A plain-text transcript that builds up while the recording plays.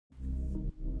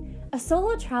A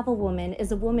solo travel woman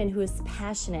is a woman who is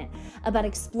passionate about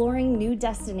exploring new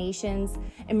destinations,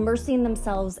 immersing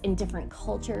themselves in different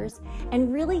cultures,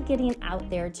 and really getting out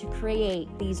there to create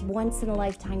these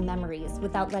once-in-a-lifetime memories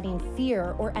without letting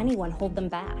fear or anyone hold them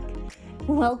back.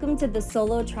 Welcome to the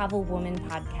Solo Travel Woman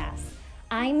podcast.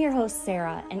 I'm your host,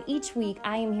 Sarah, and each week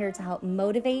I am here to help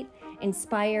motivate,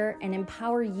 inspire, and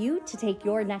empower you to take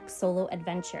your next solo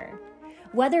adventure.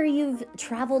 Whether you've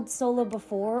traveled solo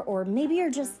before or maybe you're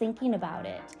just thinking about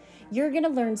it, you're going to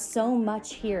learn so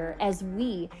much here as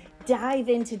we dive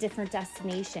into different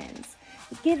destinations.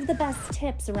 Give the best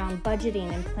tips around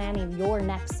budgeting and planning your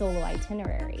next solo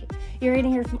itinerary. You're going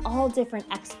to hear from all different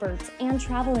experts and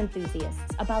travel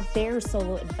enthusiasts about their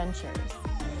solo adventures.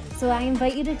 So I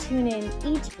invite you to tune in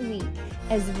each week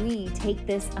as we take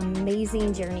this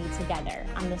amazing journey together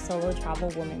on the Solo Travel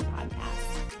Woman podcast.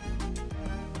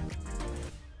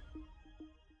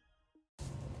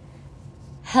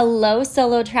 Hello,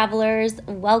 solo travelers.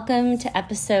 Welcome to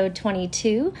episode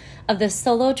 22 of the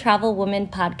Solo Travel Woman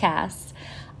podcast.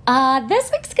 This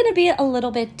week's going to be a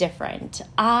little bit different.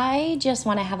 I just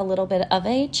want to have a little bit of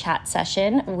a chat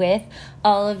session with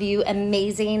all of you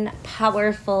amazing,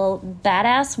 powerful,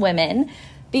 badass women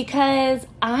because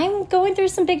I'm going through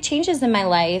some big changes in my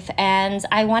life and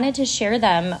I wanted to share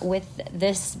them with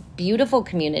this beautiful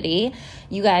community.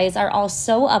 You guys are all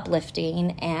so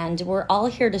uplifting and we're all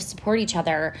here to support each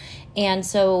other. And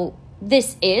so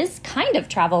this is kind of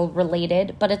travel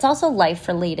related, but it's also life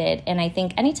related. And I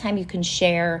think anytime you can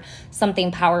share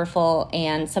something powerful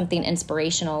and something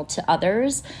inspirational to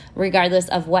others, regardless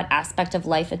of what aspect of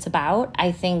life it's about,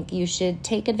 I think you should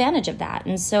take advantage of that.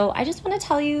 And so I just want to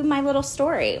tell you my little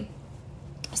story.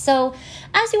 So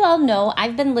as you all know,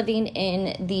 I've been living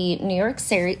in the New York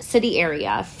City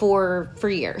area for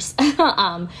years.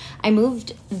 I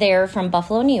moved there from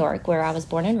Buffalo, New York, where I was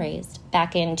born and raised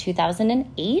back in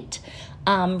 2008,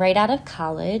 right out of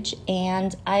college.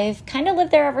 And I've kind of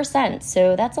lived there ever since.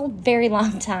 So that's a very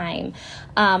long time.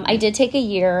 I did take a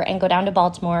year and go down to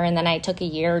Baltimore. And then I took a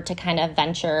year to kind of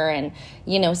venture and,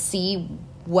 see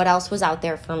what else was out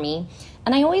there for me.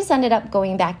 And I always ended up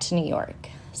going back to New York.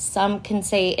 Some can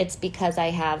say it's because I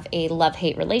have a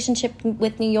love-hate relationship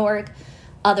with New York.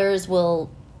 Others will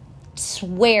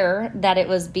swear that it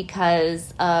was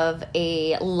because of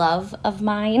a love of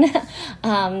mine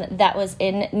that was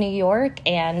in New York.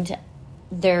 And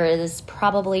there is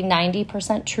probably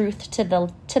 90% truth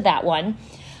to that one.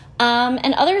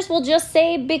 And others will just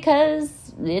say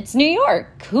because it's New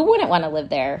York. Who wouldn't want to live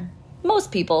there?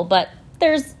 Most people, but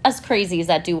there's us crazies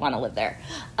that do want to live there.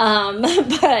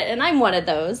 And I'm one of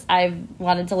those. I've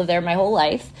wanted to live there my whole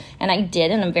life, and I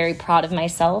did, and I'm very proud of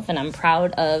myself, and I'm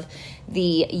proud of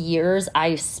the years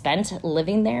I spent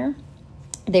living there.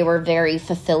 They were very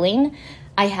fulfilling.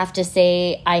 I have to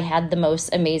say I had the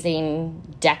most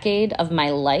amazing decade of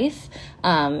my life,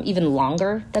 even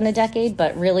longer than a decade,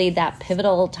 but really that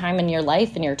pivotal time in your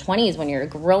life in your 20s when you're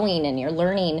growing and you're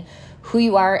learning who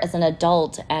you are as an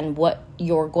adult and what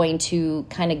you're going to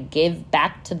kind of give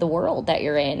back to the world that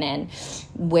you're in and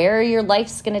where your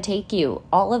life's going to take you.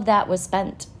 All of that was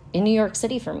spent in New York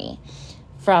City for me,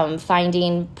 from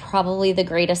finding probably the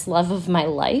greatest love of my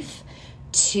life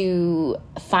to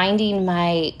finding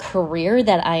my career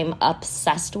that I'm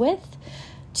obsessed with,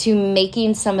 to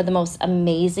making some of the most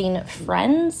amazing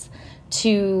friends,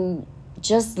 to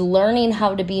just learning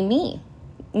how to be me,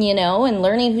 and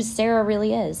learning who Sarah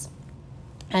really is.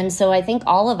 And so I think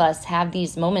all of us have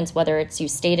these moments, whether it's you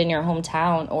stayed in your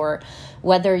hometown or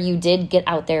whether you did get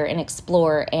out there and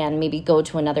explore and maybe go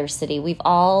to another city. We've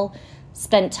all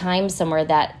spent time somewhere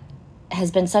that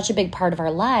has been such a big part of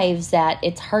our lives that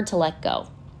it's hard to let go.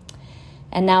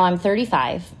 And now I'm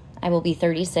 35. I will be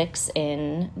 36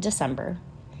 in December.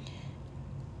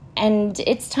 And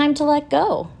it's time to let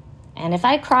go. And if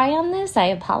I cry on this, I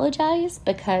apologize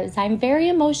because I'm very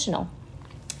emotional.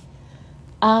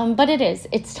 But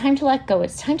it's time to let go.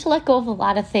 It's time to let go of a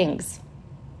lot of things,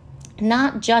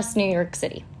 not just New York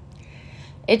City.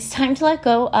 It's time to let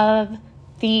go of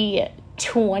the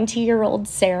 20-year-old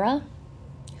Sarah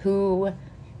who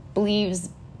believes,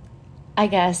 I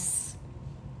guess,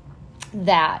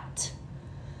 that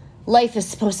life is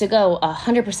supposed to go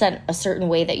 100% a certain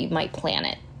way that you might plan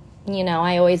it.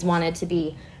 I always wanted to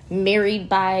be married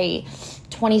by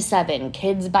 27,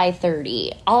 kids by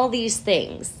 30, all these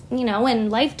things,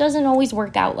 and life doesn't always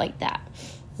work out like that.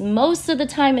 Most of the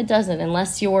time it doesn't,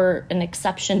 unless you're an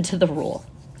exception to the rule.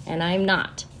 And I'm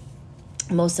not.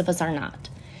 Most of us are not.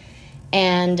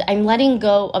 And I'm letting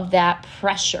go of that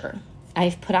pressure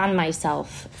I've put on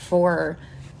myself for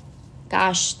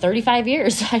 35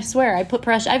 years. I swear, I've put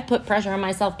pressure on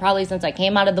myself probably since I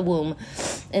came out of the womb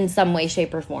in some way,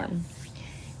 shape, or form.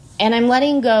 And I'm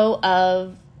letting go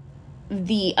of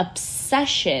the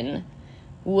obsession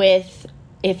with,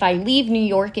 if I leave New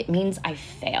York, it means I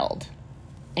failed.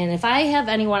 And if I have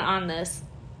anyone on this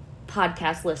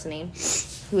podcast listening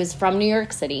who is from New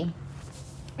York City,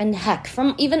 and heck,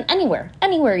 from even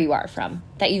anywhere you are from,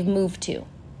 that you've moved to,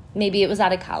 maybe it was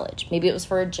out of college, maybe it was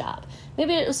for a job,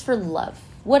 maybe it was for love,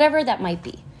 whatever that might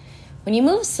be. When you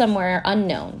move somewhere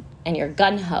unknown and you're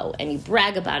gung-ho and you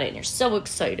brag about it and you're so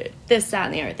excited, this, that,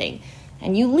 and the other thing,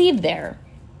 and you leave there,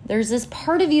 there's this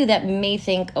part of you that may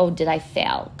think, oh, did I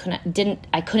fail?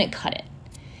 I couldn't cut it.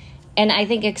 And I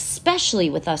think especially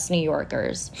with us New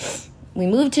Yorkers, we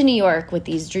moved to New York with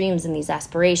these dreams and these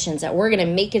aspirations that we're going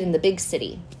to make it in the big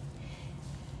city.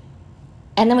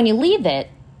 And then when you leave it,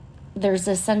 there's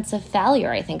a sense of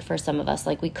failure, I think, for some of us.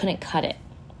 Like, we couldn't cut it.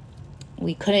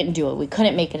 We couldn't do it. We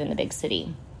couldn't make it in the big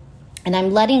city. And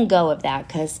I'm letting go of that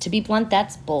because, to be blunt,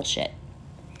 that's bullshit.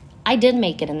 I did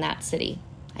make it in that city.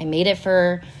 I made it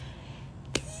for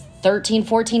 13,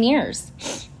 14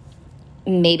 years.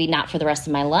 Maybe not for the rest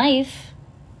of my life,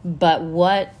 but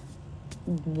what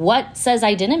says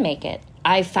I didn't make it?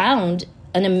 I found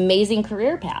an amazing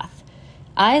career path.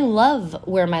 I love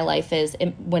where my life is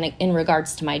in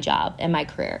regards to my job and my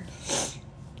career.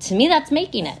 To me, that's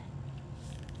making it.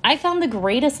 I found the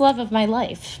greatest love of my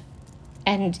life.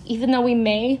 And even though we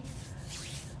may,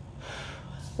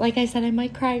 like I said, I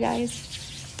might cry, guys.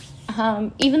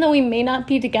 Even though we may not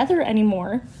be together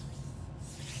anymore,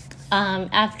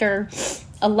 after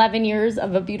 11 years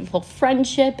of a beautiful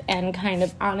friendship and kind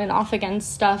of on and off again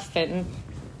stuff, and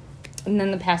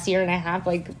then the past year and a half,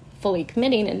 like, fully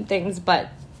committing and things, but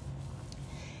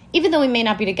even though we may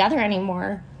not be together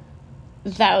anymore,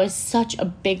 that was such a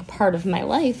big part of my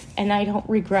life, and I don't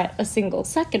regret a single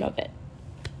second of it.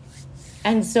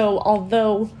 And so,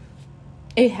 although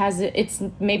it's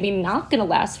maybe not going to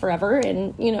last forever,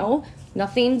 and,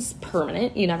 nothing's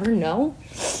permanent, you never know,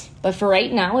 but for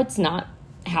right now, it's not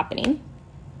happening.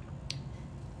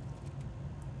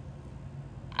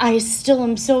 I still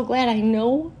am so glad I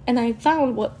know and I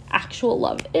found what actual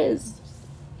love is.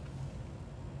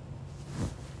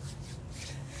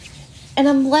 And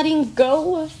I'm letting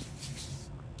go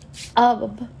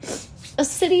of a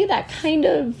city that kind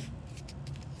of,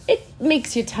 it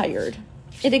makes you tired.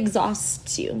 It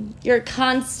exhausts you. You're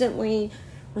constantly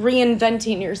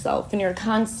reinventing yourself, and you're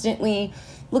constantly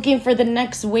looking for the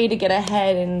next way to get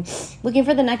ahead and looking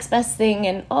for the next best thing.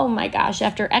 And oh my gosh,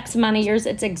 after X amount of years,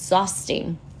 it's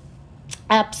exhausting.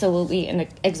 Absolutely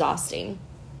exhausting.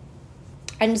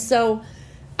 And so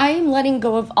I am letting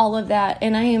go of all of that,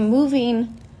 and I am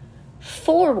moving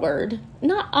forward,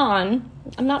 not on.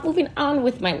 I'm not moving on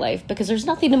with my life because there's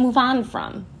nothing to move on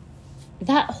from.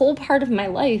 That whole part of my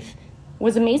life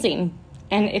was amazing,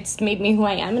 and it's made me who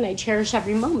I am, and I cherish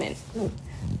every moment.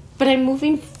 But I'm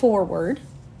moving forward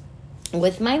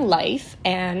with my life,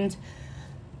 and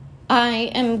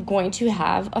I am going to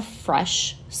have a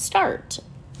fresh start.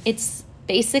 It's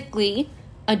basically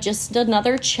just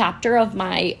another chapter of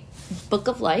my book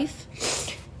of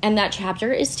life, and that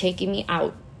chapter is taking me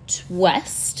out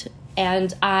west,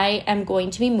 and I am going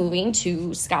to be moving to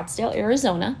Scottsdale,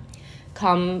 Arizona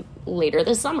come later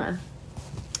this summer.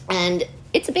 And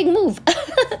it's a big move.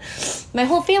 My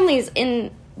whole family's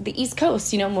in the East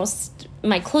Coast,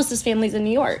 my closest family's in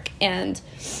New York, and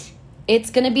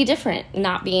it's going to be different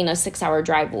not being a 6-hour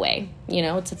drive away.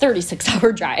 It's a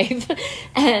 36-hour drive,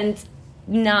 and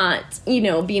not,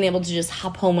 being able to just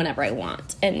hop home whenever I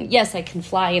want. And yes, I can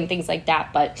fly and things like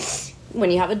that, but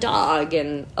when you have a dog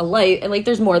and a life, like,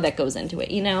 there's more that goes into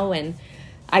it, and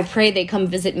I pray they come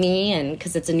visit me, and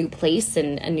because it's a new place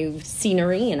and a new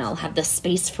scenery, and I'll have the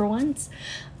space for once.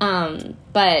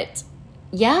 But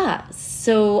yeah,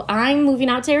 so I'm moving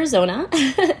out to Arizona.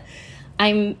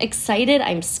 I'm excited.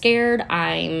 I'm scared.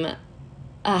 I'm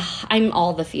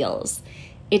all the feels.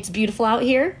 It's beautiful out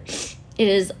here. It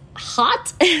is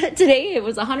hot. Today it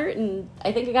was 100 and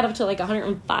I think it got up to like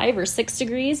 105 or 6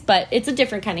 degrees, but it's a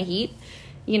different kind of heat.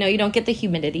 You don't get the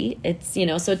humidity. It's,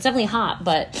 so it's definitely hot,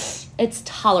 but it's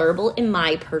tolerable in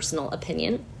my personal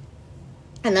opinion.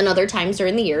 And then other times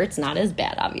during the year, it's not as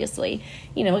bad, obviously.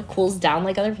 It cools down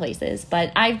like other places.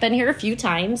 But I've been here a few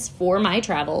times for my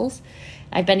travels.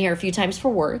 I've been here a few times for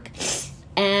work.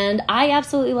 And I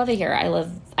absolutely love it here.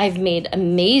 I've made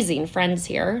amazing friends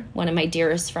here. One of my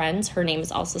dearest friends, her name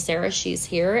is also Sarah. She's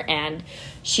here, and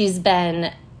she's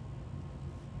been,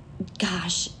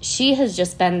 she has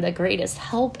just been the greatest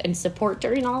help and support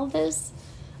during all of this.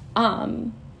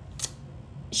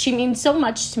 she means so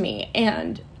much to me,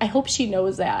 and I hope she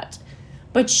knows that.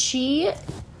 But she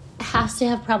has to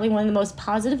have probably one of the most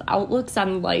positive outlooks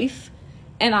on life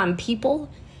and on people.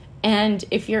 And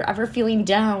if you're ever feeling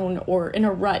down or in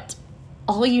a rut,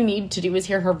 all you need to do is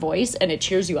hear her voice and it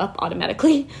cheers you up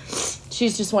automatically.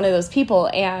 She's just one of those people.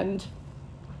 And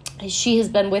she has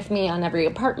been with me on every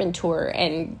apartment tour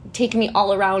and taken me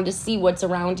all around to see what's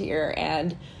around here.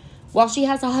 And while she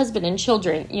has a husband and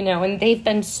children, and they've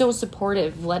been so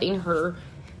supportive, letting her,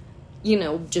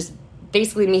 just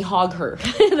basically me hog her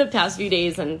the past few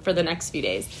days and for the next few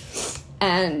days.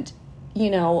 And,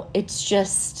 it's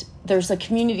just, there's a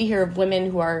community here of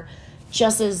women who are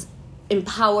just as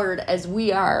empowered as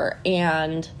we are,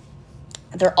 and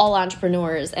they're all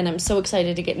entrepreneurs, and I'm so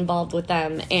excited to get involved with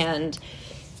them. And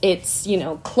it's,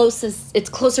 it's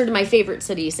closer to my favorite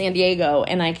city, San Diego,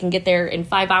 and I can get there in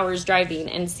 5 hours driving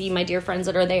and see my dear friends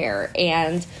that are there.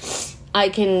 And I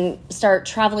can start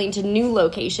traveling to new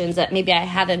locations that maybe I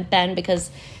hadn't been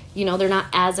because, they're not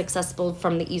as accessible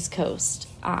from the East Coast.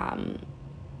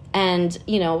 And,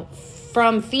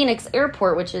 from Phoenix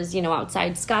Airport, which is,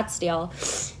 outside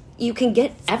Scottsdale, you can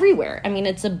get everywhere. I mean,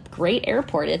 it's a great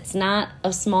airport. It's not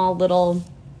a small little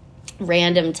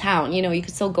random town. You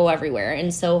could still go everywhere.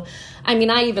 And so, I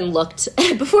even looked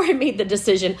before I made the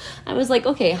decision. I was like,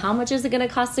 okay, how much is it going to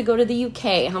cost to go to the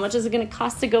UK? How much is it going to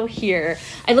cost to go here?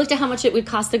 I looked at how much it would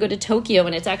cost to go to Tokyo,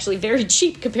 and it's actually very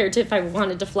cheap compared to if I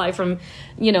wanted to fly from,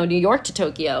 New York to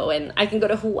Tokyo. And I can go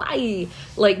to Hawaii,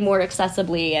 more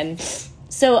accessibly. And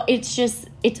so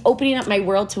it's opening up my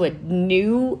world to a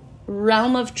new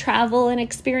realm of travel and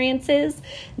experiences,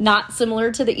 not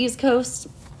similar to the East Coast,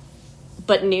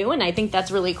 but new, and I think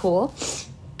that's really cool.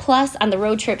 Plus, on the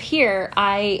road trip here,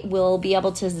 I will be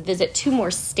able to visit 2 more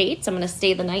states. I'm going to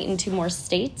stay the night in 2 more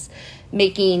states,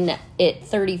 making it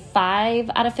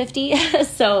 35 out of 50.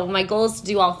 So my goal is to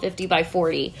do all 50 by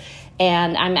 40,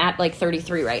 and I'm at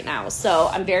 33 right now. So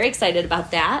I'm very excited about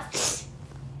that.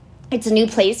 It's a new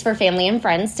place for family and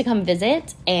friends to come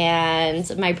visit,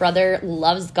 and my brother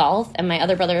loves golf, and my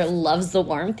other brother loves the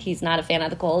warmth. He's not a fan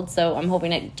of the cold, so I'm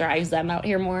hoping it drives them out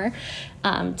here more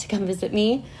to come visit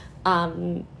me.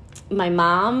 My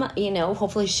mom,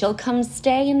 hopefully she'll come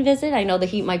stay and visit. I know the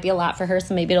heat might be a lot for her,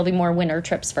 so maybe it'll be more winter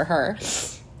trips for her.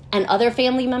 And other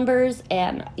family members,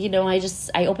 and,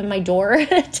 I open my door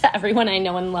to everyone I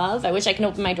know and love. I wish I can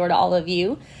open my door to all of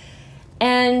you.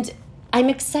 And I'm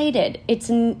excited. It's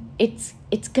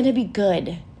going to be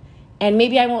good. And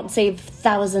maybe I won't save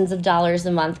thousands of dollars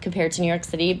a month compared to New York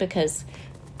City because,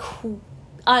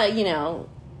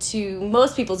 to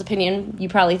most people's opinion, you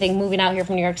probably think moving out here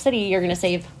from New York City, you're going to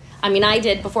save. I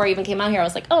did before I even came out here. I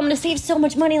was like, I'm going to save so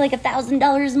much money, like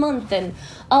 $1,000 a month and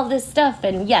all this stuff.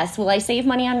 And yes, will I save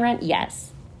money on rent?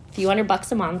 Yes. A few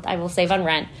 $100 a month I will save on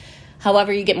rent.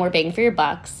 However, you get more bang for your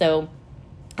buck. So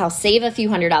I'll save a few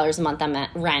 $100s a month on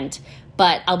rent,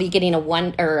 but I'll be getting a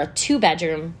 1 or a 2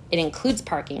 bedroom. It includes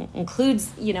parking,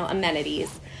 includes,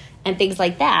 amenities and things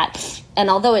like that. And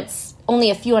although it's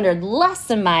only a few hundred less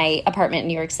than my apartment in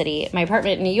New York City, my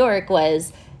apartment in New York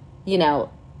was,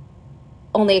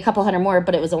 only a couple hundred more,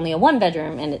 but it was only a 1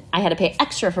 bedroom, and I had to pay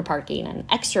extra for parking and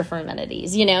extra for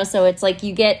amenities, so it's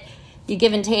you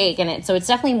give and take, and so it's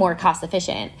definitely more cost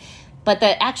efficient. But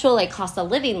the actual cost of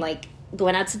living,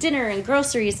 going out to dinner and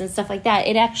groceries and stuff like that,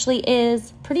 it actually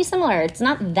is pretty similar. It's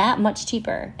not that much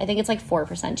cheaper. I think it's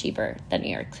 4% cheaper than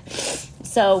New York.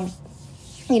 So,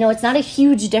 it's not a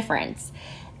huge difference.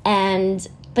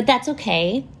 But that's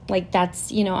okay.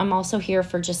 I'm also here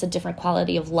for just a different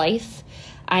quality of life.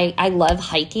 I love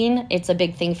hiking. It's a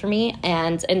big thing for me.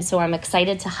 And so I'm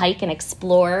excited to hike and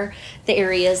explore the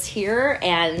areas here.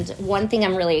 And one thing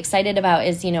I'm really excited about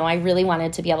is, I really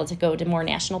wanted to be able to go to more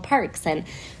national parks. And,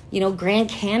 Grand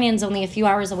Canyon's only a few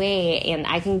hours away, and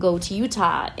I can go to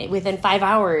Utah within 5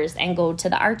 hours and go to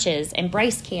the Arches and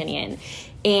Bryce Canyon.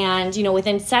 And,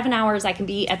 within 7 hours, I can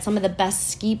be at some of the best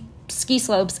ski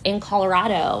slopes in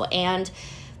Colorado. And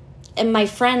my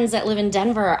friends that live in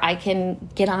Denver, I can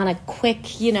get on a quick,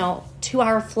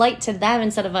 2-hour flight to them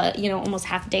instead of a, almost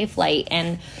half-day flight.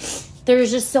 And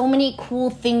there's just so many cool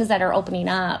things that are opening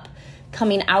up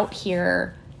coming out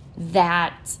here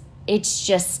that it's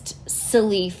just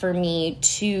silly for me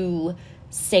to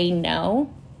say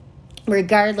no,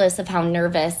 regardless of how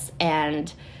nervous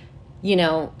and,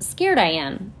 scared I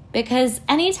am. Because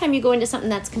anytime you go into something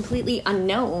that's completely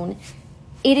unknown,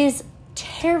 it is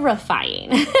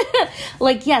terrifying.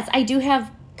 Yes, I do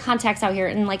have contacts out here.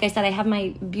 And like I said, I have my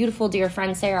beautiful dear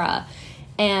friend, Sarah.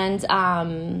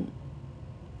 And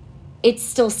it's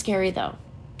still scary, though,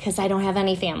 because I don't have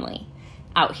any family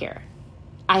out here.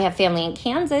 I have family in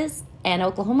Kansas, and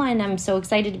Oklahoma, and I'm so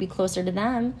excited to be closer to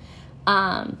them.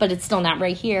 But it's still not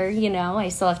right here, I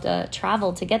still have to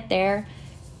travel to get there.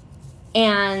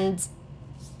 And,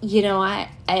 I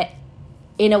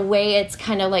in a way, it's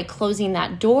kind of like closing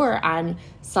that door on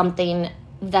something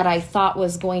that I thought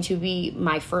was going to be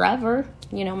my forever,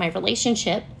 my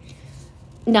relationship.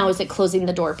 Now, is it closing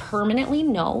the door permanently?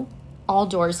 No. All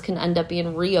doors can end up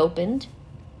being reopened.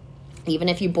 Even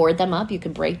if you board them up, you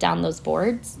could break down those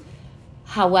boards.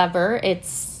 However,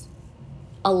 it's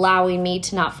allowing me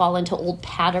to not fall into old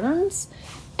patterns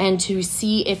and to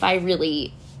see if I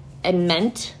really am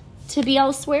meant to be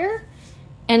elsewhere.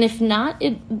 And if not,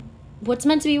 what's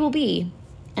meant to be will be.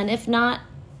 And if not,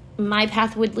 my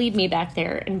path would lead me back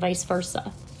there and vice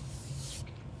versa.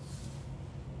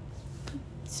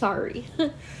 Sorry.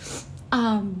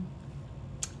 I'm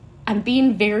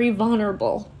being very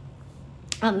vulnerable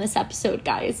on this episode,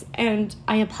 guys, and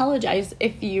I apologize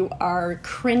if you are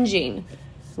cringing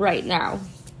right now.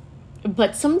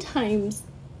 But sometimes,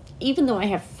 even though I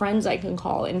have friends I can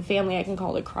call and family I can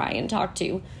call to cry and talk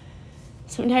to,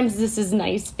 sometimes this is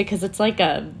nice because it's like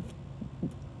a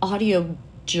audio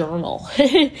journal.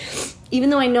 Even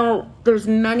though I know there's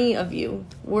many of you,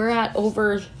 we're at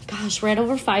over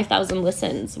 5,000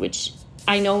 listens, which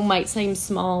I know might seem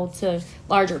small to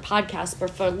larger podcasts, but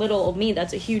for little old me,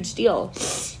 that's a huge deal.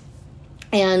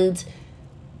 And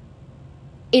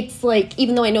it's like,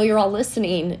 even though I know you're all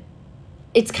listening,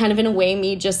 it's kind of in a way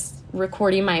me just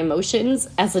recording my emotions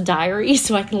as a diary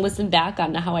so I can listen back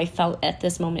on how I felt at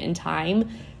this moment in time,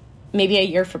 maybe a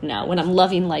year from now when I'm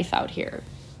loving life out here,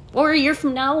 or a year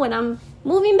from now when I'm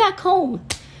moving back home,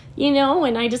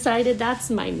 and I decided that's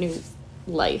my new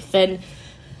life. And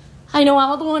I know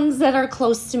all the ones that are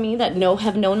close to me that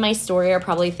have known my story are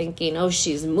probably thinking, oh,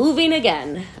 she's moving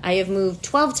again. I have moved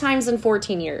 12 times in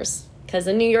 14 years. Because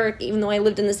in New York, even though I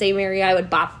lived in the same area, I would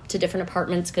bop to different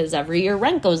apartments because every year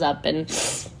rent goes up. And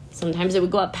sometimes it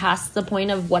would go up past the point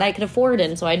of what I could afford,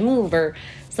 and so I'd move. Or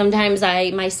sometimes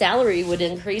my salary would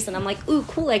increase, and I'm like, ooh,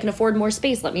 cool, I can afford more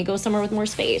space. Let me go somewhere with more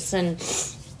space. And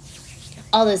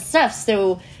all this stuff.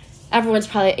 So everyone's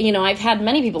probably, I've had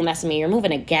many people message me, you're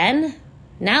moving again?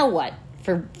 Now what?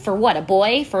 For what? A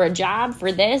boy? For a job?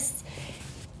 For this?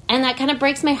 And that kind of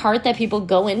breaks my heart that people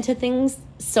go into things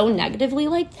so negatively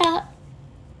like that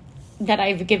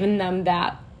I've given them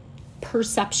that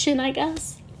perception, I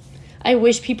guess. I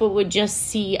wish people would just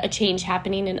see a change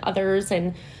happening in others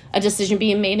and a decision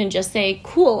being made and just say,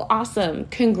 cool, awesome,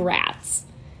 congrats.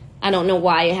 I don't know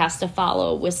why it has to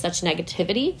follow with such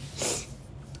negativity.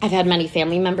 I've had many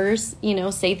family members,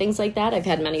 say things like that. I've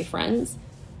had many friends.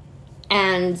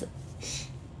 And,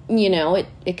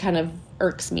 it kind of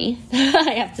irks me,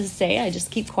 I have to say. I just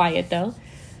keep quiet, though.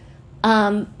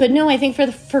 But no, I think for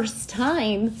the first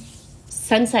time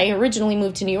since I originally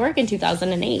moved to New York in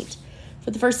 2008,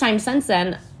 for the first time since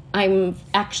then, I'm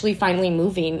actually finally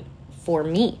moving for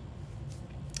me.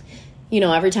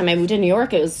 Every time I moved to New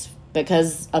York, it was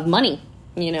because of money.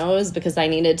 It was because I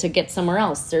needed to get somewhere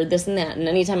else or this and that. And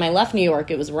anytime I left New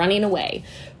York, it was running away.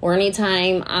 Or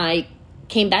anytime I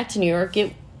came back to New York,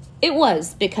 it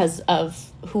was because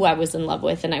of who I was in love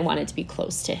with and I wanted to be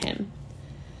close to him.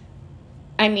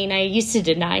 I mean, I used to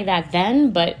deny that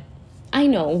then, but I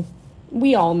know.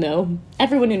 We all know.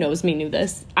 Everyone who knows me knew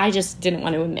this. I just didn't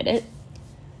want to admit it.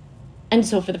 And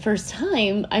so for the first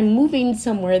time, I'm moving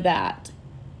somewhere that,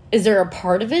 is there a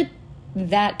part of it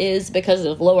that is because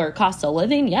of lower cost of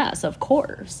living? Yes, of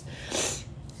course.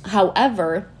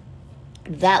 However,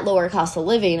 that lower cost of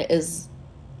living is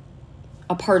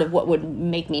a part of what would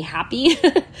make me happy.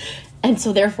 And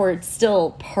so therefore, it's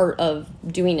still part of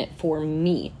doing it for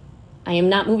me. I am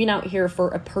not moving out here for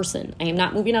a person. I am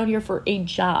not moving out here for a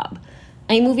job.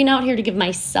 I am moving out here to give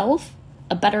myself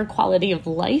a better quality of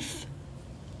life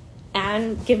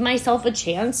and give myself a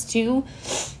chance to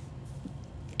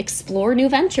explore new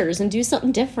ventures and do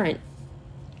something different.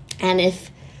 And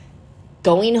if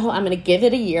going home, I'm going to give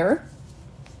it a year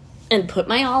and put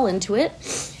my all into it.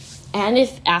 And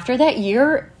if after that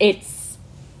year, it's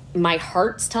my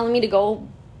heart's telling me to go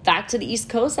back to the East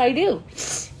Coast, I do.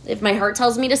 If my heart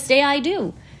tells me to stay, I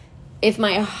do. If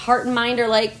my heart and mind are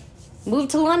like, move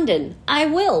to London, I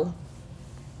will.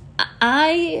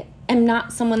 I am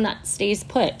not someone that stays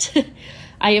put.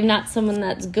 I am not someone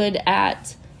that's good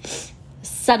at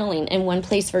settling in one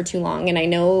place for too long. And I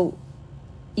know,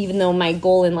 even though my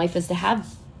goal in life is to have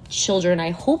children, I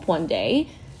hope one day,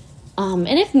 and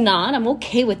if not, I'm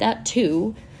okay with that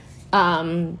too.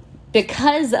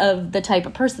 Because of the type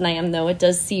of person I am, though, it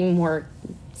does seem more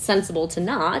sensible to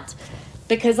not,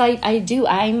 because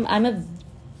I'm a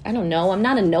I don't know, I'm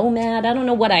not a nomad. I don't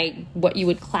know what you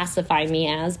would classify me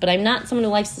as, but I'm not someone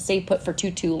who likes to stay put for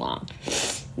too long.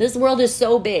 This world is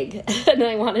so big, and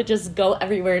I want to just go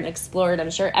everywhere and explore it.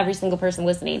 I'm sure every single person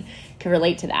listening can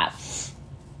relate to that.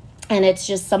 And it's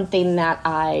just something that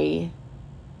I'm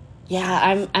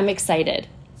excited.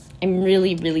 I'm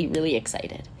really, really, really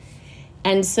excited.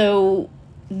 And so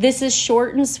this is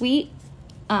short and sweet.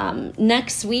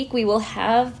 Next week, we will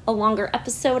have a longer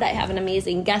episode. I have an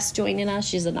amazing guest joining us.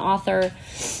 She's an author,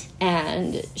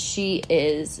 and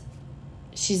she's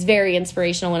very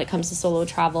inspirational when it comes to solo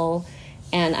travel.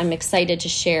 And I'm excited to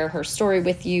share her story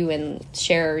with you and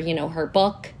share, her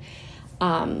book.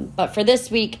 But for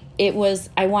this week,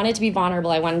 I wanted to be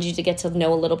vulnerable. I wanted you to get to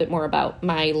know a little bit more about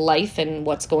my life and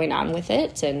what's going on with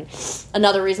it. And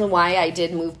another reason why I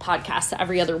did move podcasts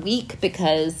every other week,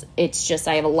 because it's just,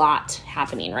 I have a lot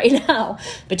happening right now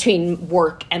between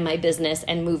work and my business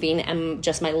and moving and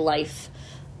just my life.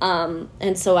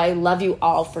 And so I love you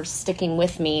all for sticking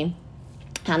with me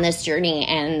on this journey.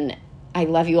 And I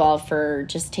love you all for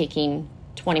just taking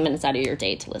 20 minutes out of your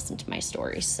day to listen to my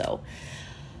story. So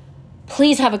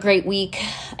please have a great week.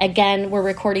 Again, we're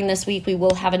recording this week. We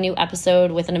will have a new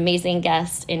episode with an amazing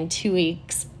guest in 2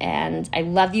 weeks. And I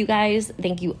love you guys.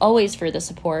 Thank you always for the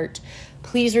support.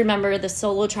 Please remember the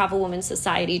Solo Travel Women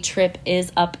Society trip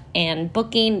is up and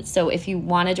booking. So if you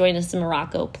want to join us in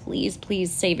Morocco, please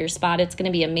save your spot. It's going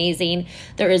to be amazing.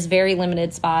 There is very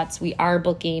limited spots. We are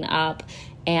booking up,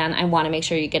 and I want to make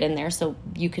sure you get in there so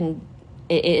you can.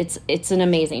 It's an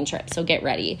amazing trip. So get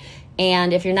ready.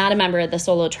 And if you're not a member of the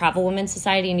Solo Travel Women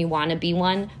Society and you want to be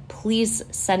one, please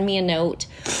send me a note.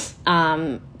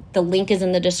 The link is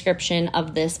in the description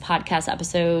of this podcast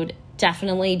episode.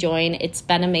 Definitely join. It's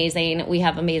been amazing. We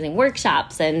have amazing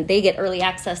workshops, and they get early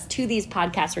access to these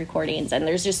podcast recordings, and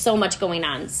there's just so much going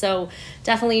on. So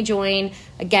definitely join.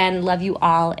 Again, love you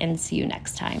all, and see you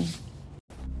next time.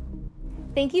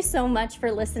 Thank you so much for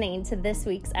listening to this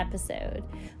week's episode.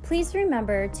 Please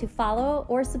remember to follow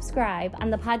or subscribe on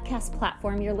the podcast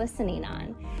platform you're listening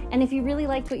on. And if you really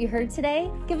liked what you heard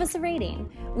today, give us a rating.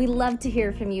 We love to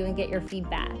hear from you and get your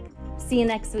feedback. See you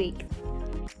next week.